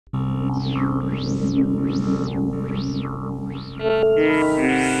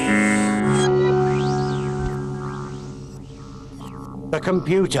The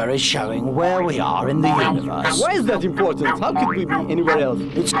computer is showing where we are in the universe. Why is that important? How could we be anywhere else?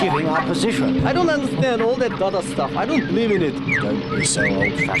 It's giving our position. I don't understand all that data stuff. I don't believe in it. Don't be so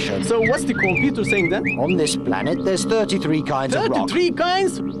old-fashioned. So what's the computer saying then? On this planet, there's 33 kinds of rock. 33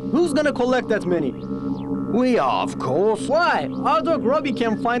 kinds? Who's gonna collect that many? We are, of course. Why? Our dog Robbie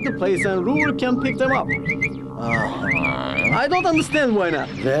can find the place and Ruler can pick them up. I don't understand why not.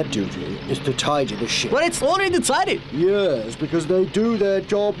 Their duty is to tidy the ship. But it's already tidied. Yes, because they do their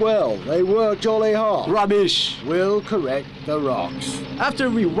job well. They work jolly hard. Rubbish. We'll correct the rocks. After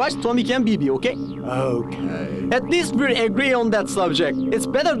we watch Tombik and B.B, okay? Okay. At least we agree on that subject. It's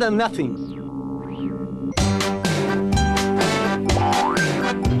better than nothing.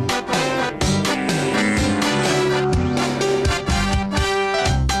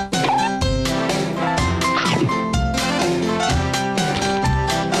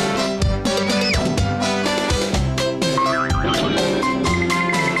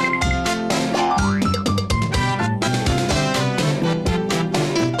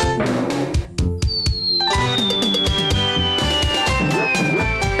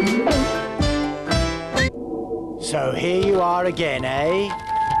 So here you are again, eh?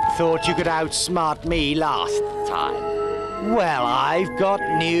 Thought you could outsmart me last time. Well, I've got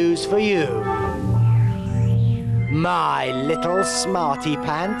news for you. My little smarty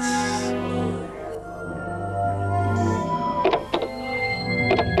pants.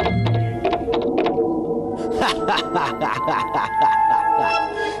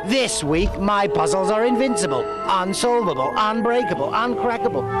 This week, my puzzles are invincible, unsolvable, unbreakable,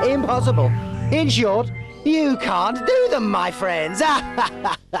 uncrackable, impossible. In short, you can't do them, my friends.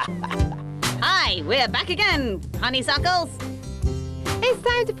 Hi, we're back again, honeysuckles. It's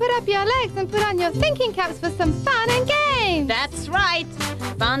time to put up your legs and put on your thinking caps for some fun and games. That's right.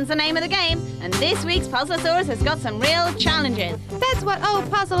 Fun's the name of the game, and this week's Puzzle-a-Saurus has got some real challenges. That's what old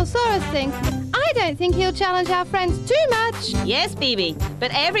Puzzle-a-Saurus thinks. I don't think he'll challenge our friends too much. Yes, BB,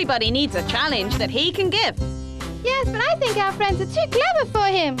 but everybody needs a challenge that he can give. Yes, but I think our friends are too clever for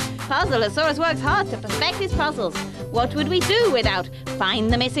him. Puzzle-a-Saurus works hard to perfect his puzzles. What would we do without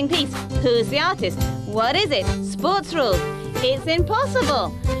Find the Missing Piece? Who's the artist? What is it? Sports rules. It's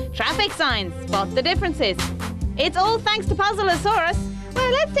impossible. Traffic signs. Spot the differences. It's all thanks to Puzzle-a-Saurus.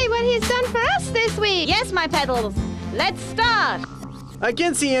 Well, let's see what he's done for us this week. Yes, my pedals. Let's start. I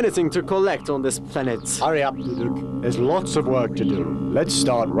can't see anything to collect on this planet. Hurry up, Duduk. There's lots of work to do. Let's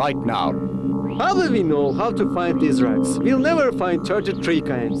start right now. How will we know how to find these rocks? We'll never find 33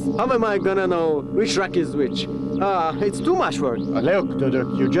 kinds. How am I gonna know which rock is which? It's too much work. Look,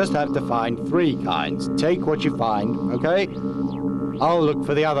 Duduk, you just have to find 3 kinds. Take what you find, okay? I'll look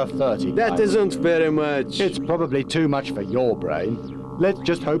for the other 30 That kinds. isn't very much. It's probably too much for your brain. Let's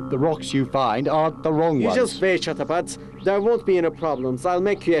just hope the rocks you find aren't the wrong You ones. just wait, Chatapat. There won't be any problems. I'll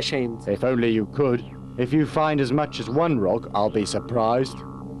make you ashamed. If only you could. If you find as much as 1 rock, I'll be surprised.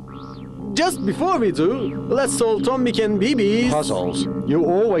 Just before we do, let's solve Tombik and B.B's Puzzles. You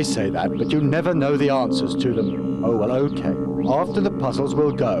always say that, but you never know the answers to them. Oh, well, okay. After the puzzles,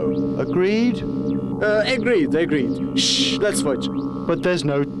 we'll go. Agreed? Agreed. Shh, let's watch. But there's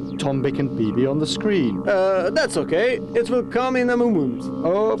no Tombik and B.B on the screen. That's okay. It will come in a moment.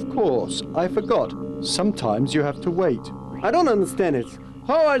 Oh, of course. I forgot. Sometimes you have to wait. I don't understand it.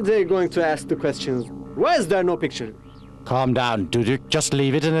 How are they going to ask the questions? Why is there no picture? Calm down, Duduk. Just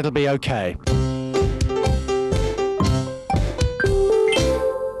leave it and it'll be okay.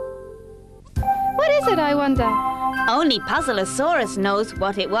 What is it, I wonder? Only Puzzle-a-Saurus knows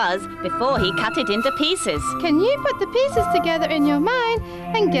what it was before he cut it into pieces. Can you put the pieces together in your mind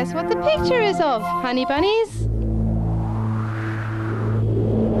and guess what the picture is of, honey bunnies?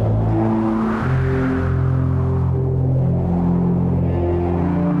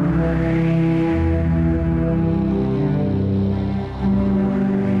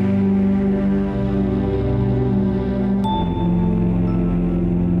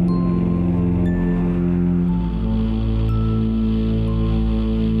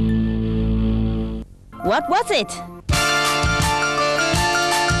 What was it?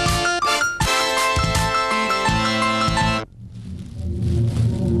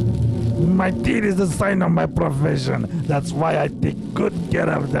 My teeth is a sign of my profession. That's why I take good care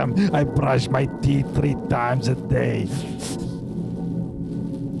of them. I brush my teeth 3 times a day.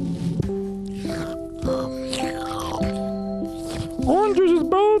 Orange juice is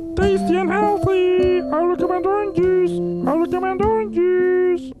both tasty and healthy. I recommend orange juice.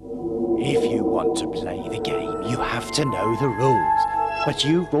 If you want to play the game, you have to know the rules. But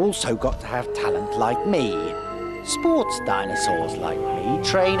you've also got to have talent like me. Sports dinosaurs like me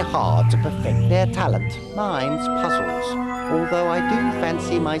train hard to perfect their talent. Mine's puzzles, although I do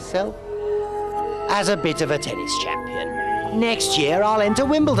fancy myself as a bit of a tennis champion. Next year I'll enter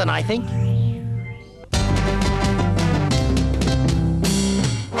Wimbledon, I think.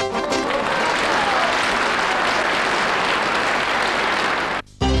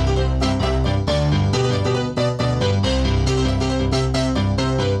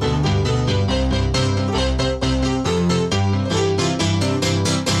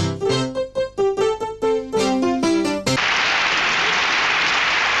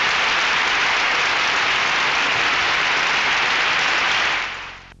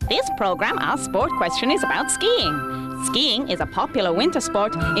 This program, our sport question is about skiing. Skiing is a popular winter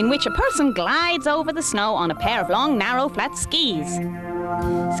sport in which a person glides over the snow on a pair of long, narrow, flat skis.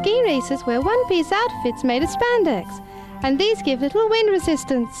 Ski racers wear one-piece outfits made of spandex, and these give little wind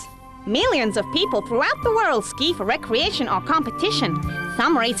resistance. Millions of people throughout the world ski for recreation or competition.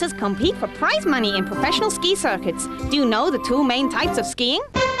 Some racers compete for prize money in professional ski circuits. Do you know the two main types of skiing?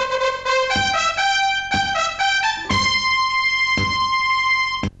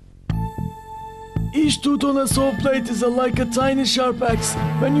 Each tooth on a saw plate is like a tiny sharp axe.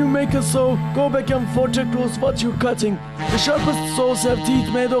 When you make a saw, go back and forge across what you're cutting. The sharpest saws have teeth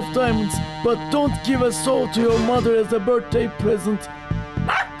made of diamonds, but don't give a saw to your mother as a birthday present.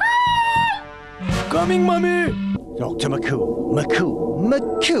 Coming, Mommy! Dr. McCOOL?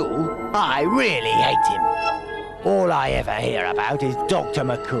 I really hate him. All I ever hear about is Dr.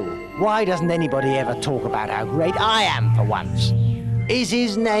 McCOOL. Why doesn't anybody ever talk about how great I am for once? Is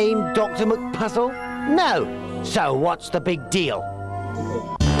his name Dr. McPuzzle? No. So what's the big deal?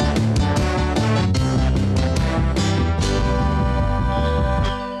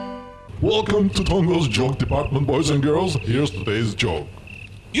 Welcome to Tongo's joke department, boys and girls. Here's today's joke.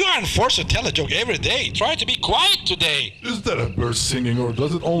 You aren't forced to tell a joke every day. Try to be quiet today. Is that a bird singing, or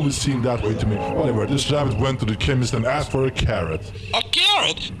does it only seem that way to me? Whatever, this rabbit went to the chemist and asked for a carrot. A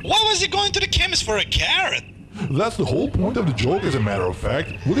carrot? Why was he going to the chemist for a carrot? That's the whole point of the joke, as a matter of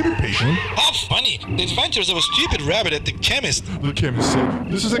fact. Will you be patient? How funny. The adventures of a stupid rabbit at the chemist. The chemist said,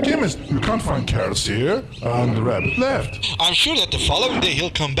 "This is a chemist. You can't find carrots here." And the rabbit left. I'm sure that the following day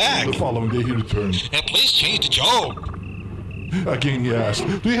he'll come back. The following day he returned. At least change the joke. Again he asked,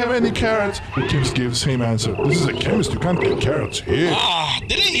 "Do you have any carrots?" The chemist gave the same answer. "This is a chemist. You can't get carrots here."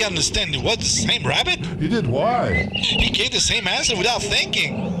 Didn't he understand it was the same rabbit? He did. Why? He gave the same answer without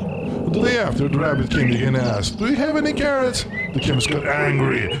thinking. The day after, the rabbit came again and asked, "Do you have any carrots?" The chemist got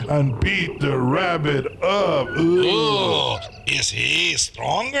angry and beat the rabbit up. Ooh, is he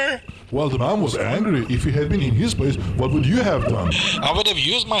stronger? Well, the man was angry. If you had been in his place, what would you have done? I would have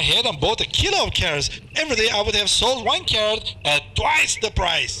used my head and bought a kilo of carrots. Every day I would have sold one carrot at twice the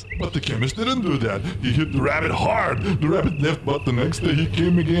price. But the chemist didn't do that. He hit the rabbit hard. The rabbit left, but the next day he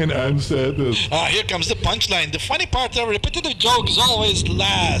came again and said this. Here comes the punchline. The funny part of a repetitive joke is always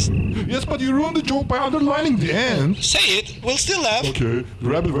last. Yes, but you ruined the joke by underlining the end. Say it, we'll still laugh. Okay, the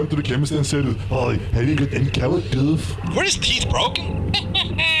rabbit went to the chemist and said, "Hi, have you got any carrot tooth?" Were his teeth broken?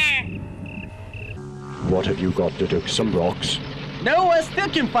 What have you got, Duck? Some rocks? No, I still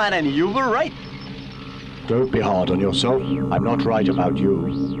can't find any. You were right. Don't be hard on yourself. I'm not right about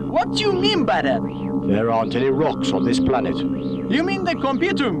you. What do you mean by that? There aren't any rocks on this planet. You mean the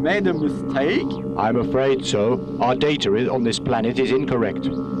computer made a mistake? I'm afraid so. Our data on this planet is incorrect.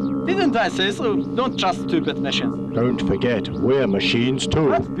 Didn't I say so? Don't trust stupid machines. Don't forget, we're machines too.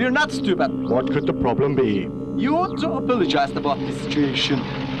 But we're not stupid. What could the problem be? You ought to apologize about this situation.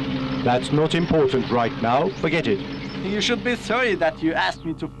 That's not important right now. Forget it. You should be sorry that you asked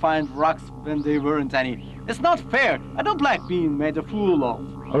me to find rocks when there weren't any. It's not fair. I don't like being made a fool of.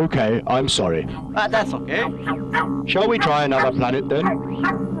 Okay, I'm sorry. That's okay. Shall we try another planet then?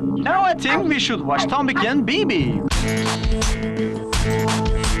 Now I think we should watch Tombik and B.B.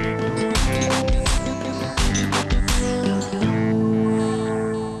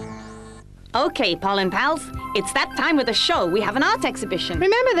 Okay, Pollen Pals, it's that time of the show. We have an art exhibition.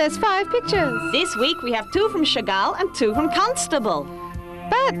 Remember, there's 5 pictures. This week we have 2 from Chagall and 2 from Constable.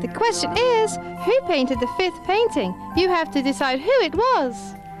 But the question is, who painted the 5th painting? You have to decide who it was.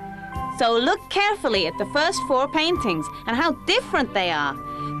 So look carefully at the first 4 paintings and how different they are.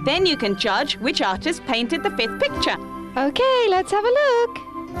 Then you can judge which artist painted the 5th picture. Okay, let's have a look.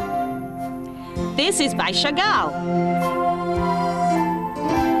 This is by Chagall.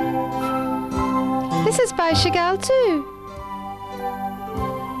 This is by Chagall too.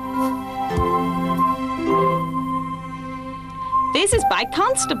 This is by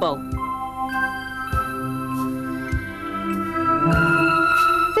Constable.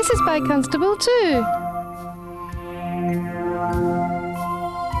 This is by Constable too.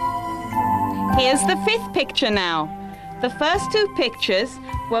 Here's the fifth picture now. The first two pictures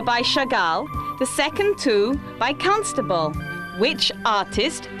were by Chagall, the second two by Constable. Which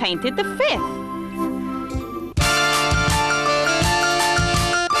artist painted the fifth?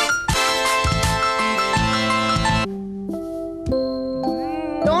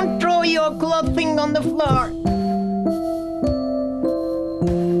 Don't throw your clothing on the floor.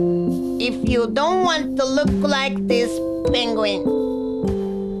 If you don't want to look like this penguin.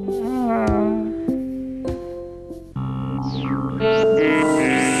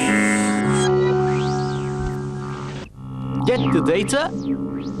 Get the data?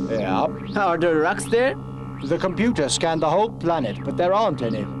 Yeah. Are there rocks there? The computer scanned the whole planet, but there aren't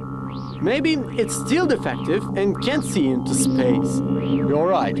any. Maybe it's still defective and can't see into space. You're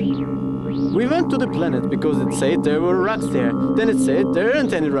right. We went to the planet because it said there were rocks there. Then it said there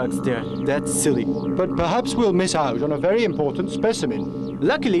aren't any rocks there. That's silly. But perhaps we'll miss out on a very important specimen.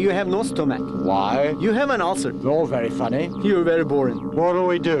 Luckily, you have no stomach. Why? You have an ulcer. You're very funny. You're very boring. What do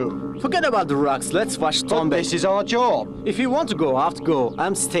we do? Forget about the rocks. Let's watch But Tombik. this is our job. If you want to go out, go.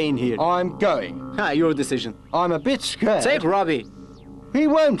 I'm staying here. I'm going. Your decision. I'm a bit scared. Take Robbie. He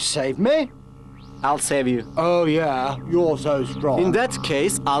won't save me. I'll save you. Oh, yeah. You're so strong. In that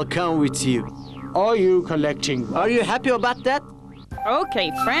case, I'll come with you. Are you collecting? Are you happy about that?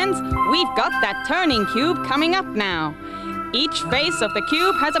 Okay, friends, we've got that turning cube coming up now. Each face of the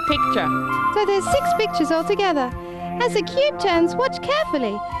cube has a picture. So there's 6 pictures altogether. As the cube turns, watch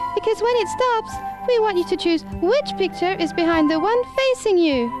carefully, because when it stops, we want you to choose which picture is behind the one facing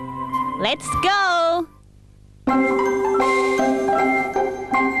you. Let's go!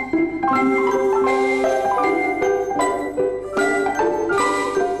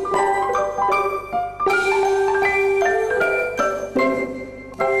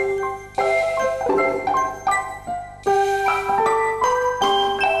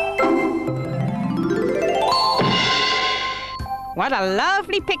 What a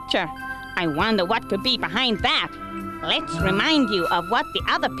lovely picture. I wonder what could be behind that. Let's remind you of what the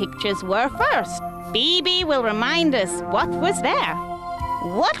other pictures were first. BB will remind us what was there.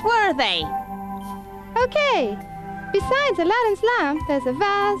 What were they? Okay. Besides Aladdin's lamp, there's a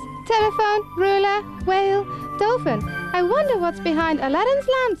vase, telephone, ruler, whale, dolphin. I wonder what's behind Aladdin's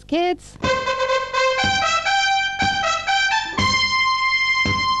lamps, kids.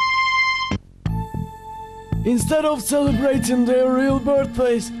 Instead of celebrating their real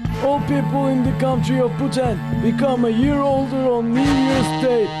birthdays, all people in the country of Bhutan become a year older on New Year's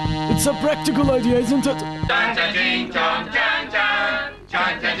Day. It's a practical idea, isn't it?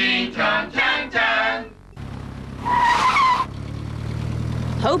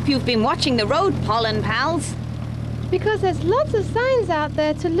 Hope you've been watching the road, pollen pals. Because there's lots of signs out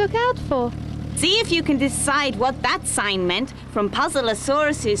there to look out for. See if you can decide what that sign meant from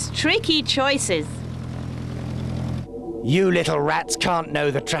PUZZLEA-SAURUS's tricky choices. You little rats can't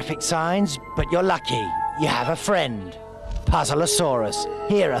know the traffic signs, but you're lucky. You have a friend. PUZZLEA-SAURUS.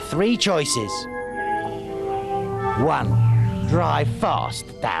 Here are 3 choices. 1. Drive fast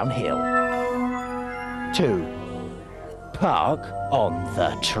downhill. 2. Park on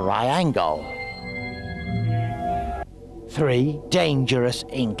the triangle. 3. Dangerous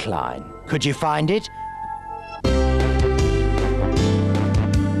incline. Could you find it?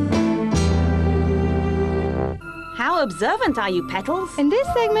 How observant are you, Petals? In this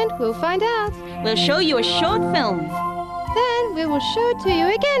segment, we'll find out. We'll show you a short film, Then we will show it to you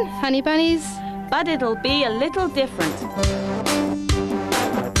again, honey bunnies. but it'll be a little different.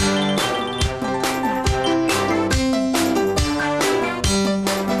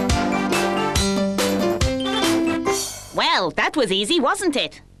 Well, that was easy, wasn't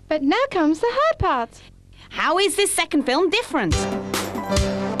it? But now comes the hard part. How is this second film different?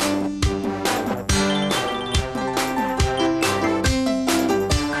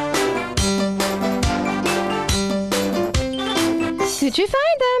 Did you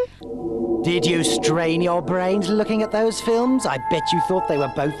find them? Did you strain your brains looking at those films? I bet you thought they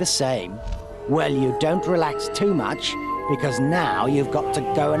were both the same. Well, you don't relax too much, because now you've got to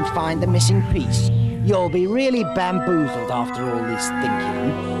go and find the missing piece. You'll be really bamboozled after all this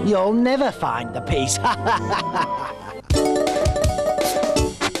thinking. You'll never find the piece.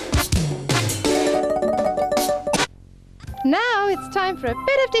 Now it's time for a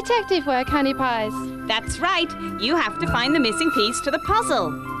bit of detective work, honey pies. That's right. You have to find the missing piece to the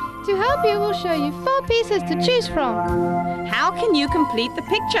puzzle. To help you, we'll show you 4 pieces to choose from. How can you complete the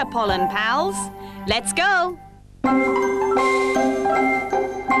picture, pollen pals? Let's go.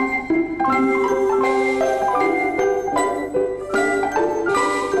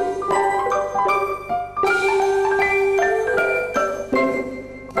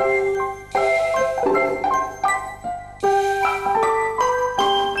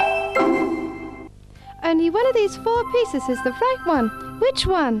 pieces is the right one. Which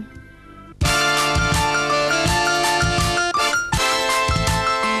one?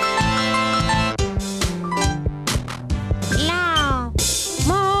 Love.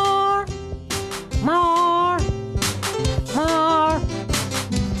 More. More. More.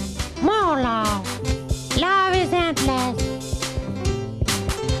 More love. Love is endless.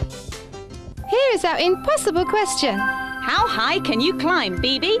 Here is our impossible question. How high can you climb,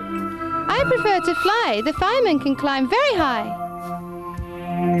 BB? I prefer to fly. The fireman can climb very high.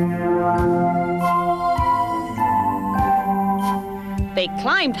 They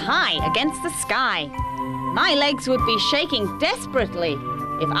climbed high against the sky. My legs would be shaking desperately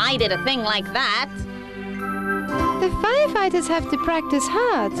if I did a thing like that. The firefighters have to practice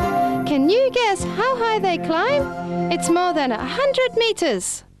hard. Can you guess how high they climb? It's more than 100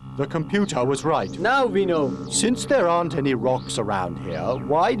 meters. The computer was right. Now we know. Since there aren't any rocks around here,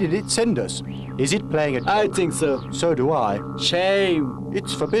 why did it send us? Is it playing a joke? I think so. So do I. Shame.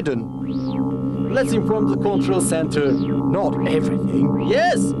 It's forbidden. Let's inform the control center. Not everything.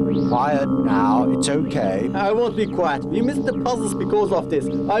 Yes. Quiet now, it's okay. I won't be quiet. We missed the puzzles because of this.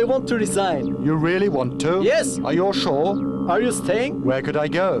 I want to resign. You really want to? Yes. Are you sure? Are you staying? Where could I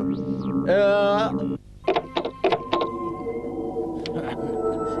go?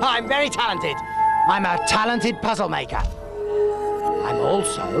 I'm very talented. I'm a talented puzzle maker. I'm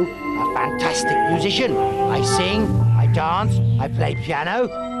also a fantastic musician. I sing, I dance, I play piano,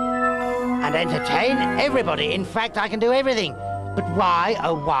 and entertain everybody. In fact, I can do everything. But why,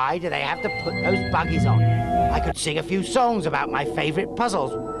 oh why, do they have to put those buggies on? I could sing a few songs about my favorite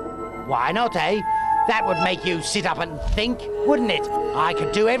puzzles. Why not, eh? That would make you sit up and think, wouldn't it? I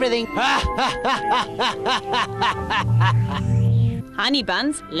could do everything. Honey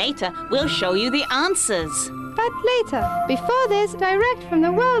Buns, later we'll show you the answers. But later, before this, direct from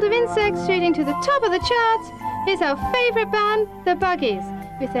the world of insects shooting to the top of the charts, here's our favorite band, the Buggies,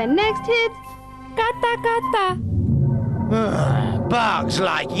 with their next hit, Kata Kata. Bugs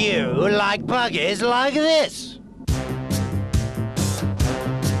like you like buggies like this.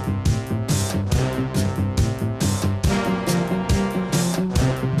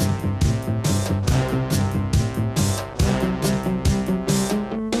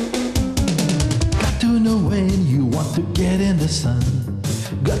 When you want to get in the sun,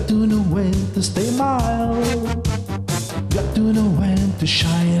 got to know when to stay mild, got to know when to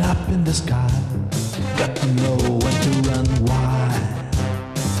shine up in the sky, got to know when to run wild,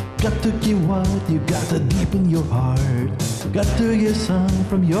 got to give what you got to deep in your heart, got to give some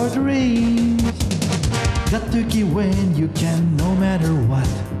from your dreams, got to give when you can no matter what,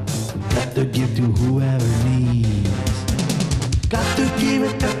 got to give to whoever needs. Got to give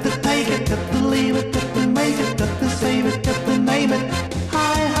it, got to take it, got to leave it, got to make it, got to save it, got to name it.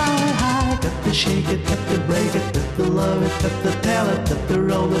 High, high, high, got to shake it, got to break it, got to love it, got to tell it, got to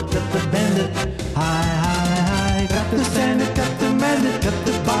roll it, got to bend it. High, high, high, got to send it, got to mend it, got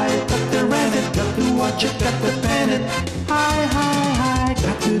to buy it, got to rent it, got to watch it, got to pen it. High, high, high,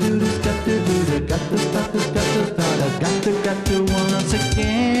 got to do this, got to do that, got to start this, got to start that, got to once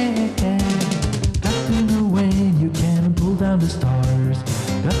again. Got to know when you can pull down the stars,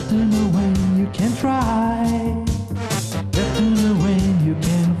 got to know when you can try, got to know when you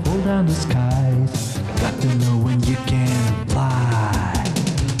can fall down the skies, got to know when you can fly.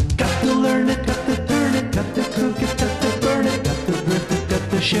 Got to learn it, got to turn it, got to cook it, got to burn it, got to drift it, got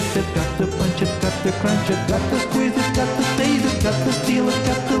to shift it, got to punch it, got to crunch it, got to squeeze it, got to taste it, got to steal it,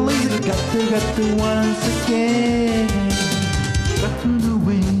 got to laze it, got to once again. Got to know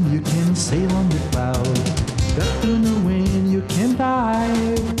when you can sail on the clouds, got to know when you can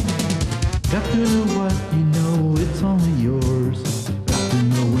dive, got to know what you know, it's only yours, got to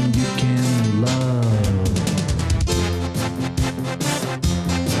know when you can love.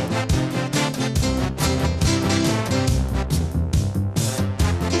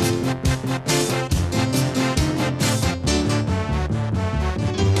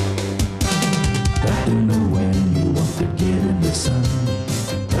 Got to know when you want to get in the sun,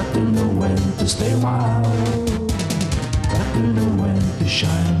 got to know when to stay wild, got to know when to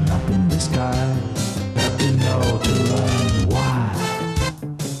shine up in the sky, got to know to run wild.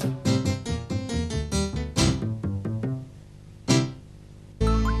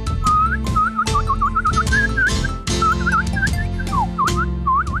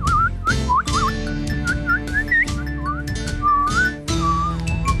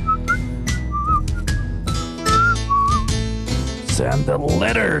 Send a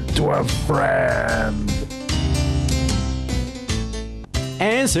letter to a friend.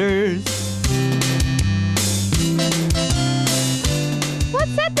 Answers.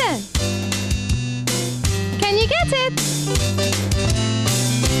 What's that then? Can when you get it.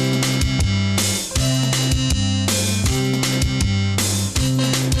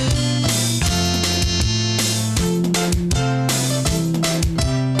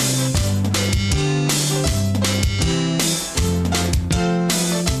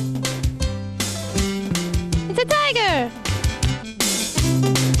 It's a tiger.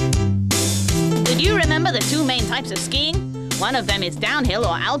 Did you remember the two main types of skiing? One of them is downhill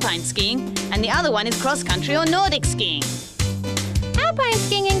or alpine skiing, and the other one is cross-country or Nordic skiing. Alpine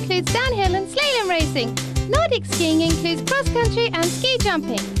skiing includes downhill and slalom racing. Nordic skiing includes cross-country and ski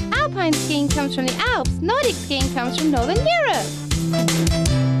jumping. Alpine skiing comes from the Alps. Nordic skiing comes from Northern Europe.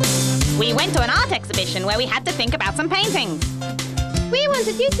 We went to an art exhibition where we had to think about some paintings. We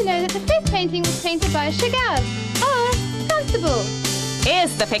wanted you to know that the fifth painting was painted by Chagall, or Constable.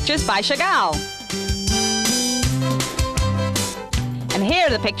 Here's the pictures by Chagall. And here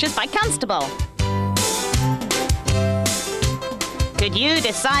are the pictures by Constable. Could you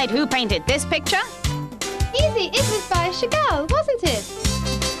decide who painted this picture? Easy, it was by Chagall, wasn't it?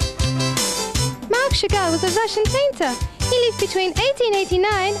 Marc Chagall was a Russian painter. He lived between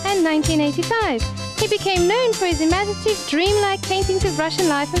 1889 and 1985. He became known for his imaginative, dreamlike paintings of Russian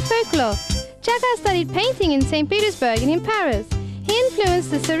life and folklore. Chagall studied painting in St. Petersburg and in Paris. He influenced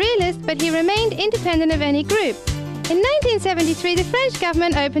the Surrealists, but he remained independent of any group. In 1973, the French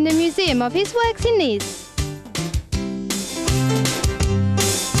government opened a museum of his works in Nice.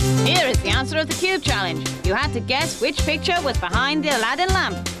 Here is the answer of the Cube Challenge. You had to guess which picture was behind the Aladdin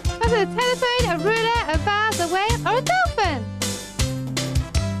lamp. Was it a telephone, a ruler, a vase, a whale, or a dolphin?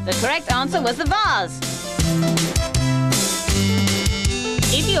 The correct answer was the vase.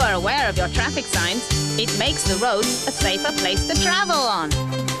 If you are aware of your traffic signs, it makes the road a safer place to travel on.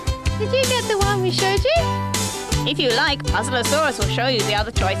 Did you get the one we showed you? If you like, PUZZLEA-SAURUS will show you the other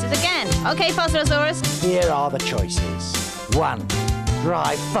choices again. Okay, PUZZLEA-SAURUS? Here are the choices. 1.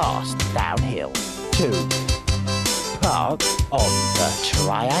 Drive fast downhill. 2. Park on the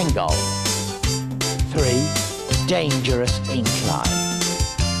triangle. 3. Dangerous incline.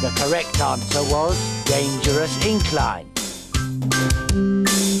 The correct answer was dangerous incline.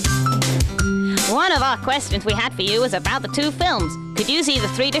 One of our questions we had for you was about the two films. Could you see the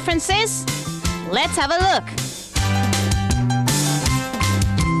three differences? Let's have a look.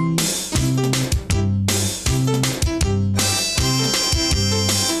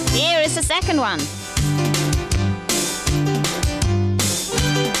 Here is the second one.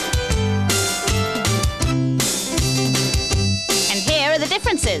 And here are the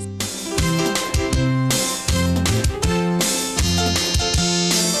differences.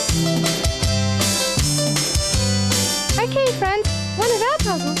 Okay, friends, one of our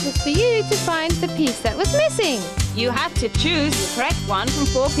puzzles was for you to find the piece that was missing. You have to choose the correct one from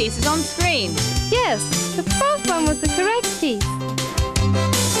 4 pieces on screen. Yes, the fourth one was the correct piece.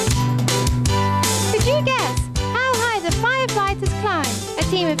 Could you guess how high the firefighters climbed? A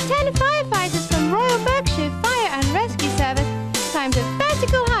team of 10 firefighters from Royal Berkshire Fire and Rescue Service climbed a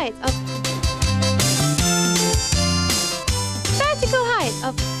vertical height of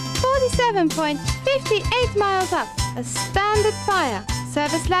 47.58 miles up a standard fire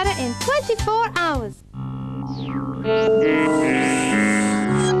service ladder in 24 hours.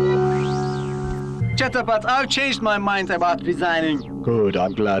 Chatterpat, I've changed my mind about resigning. Good,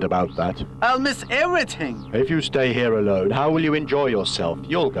 I'm glad about that. I'll miss everything. If you stay here alone, how will you enjoy yourself?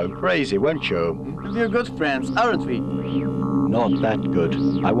 You'll go crazy, won't you? We're good friends, aren't we? Not that good.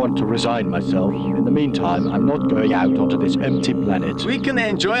 I want to resign myself. In the meantime, I'm not going out onto this empty planet. We can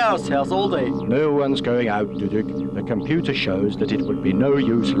enjoy ourselves all day. No one's going out, Duduk. The computer shows that it would be no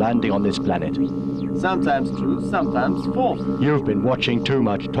use landing on this planet. Sometimes true, sometimes false. You've been watching too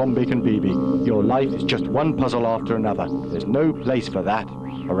much Tombik and B.B. Your life is just one puzzle after another. There's no place for that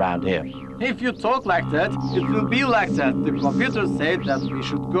around here. If you talk like that, it will be like that. The computer said that we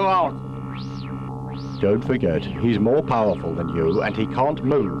should go out. Don't forget, he's more powerful than you and he can't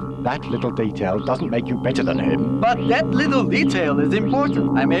move. That little detail doesn't make you better than him. But that little detail is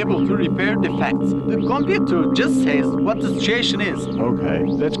important. I'm able to repair defects. The computer just says what the situation is. Okay,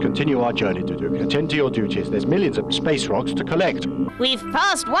 let's continue our journey, Duduk. Attend to your duties. There's millions of space rocks to collect. We've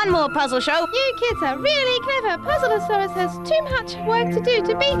passed one more puzzle show. You kids are really clever. PUZZLEA-SAURUS has too much work to do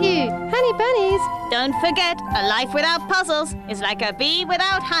to beat you. Honey bunnies. Don't forget, a life without puzzles is like a bee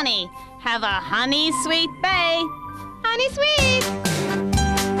without honey. Have a honey sweet bay. Honey sweet.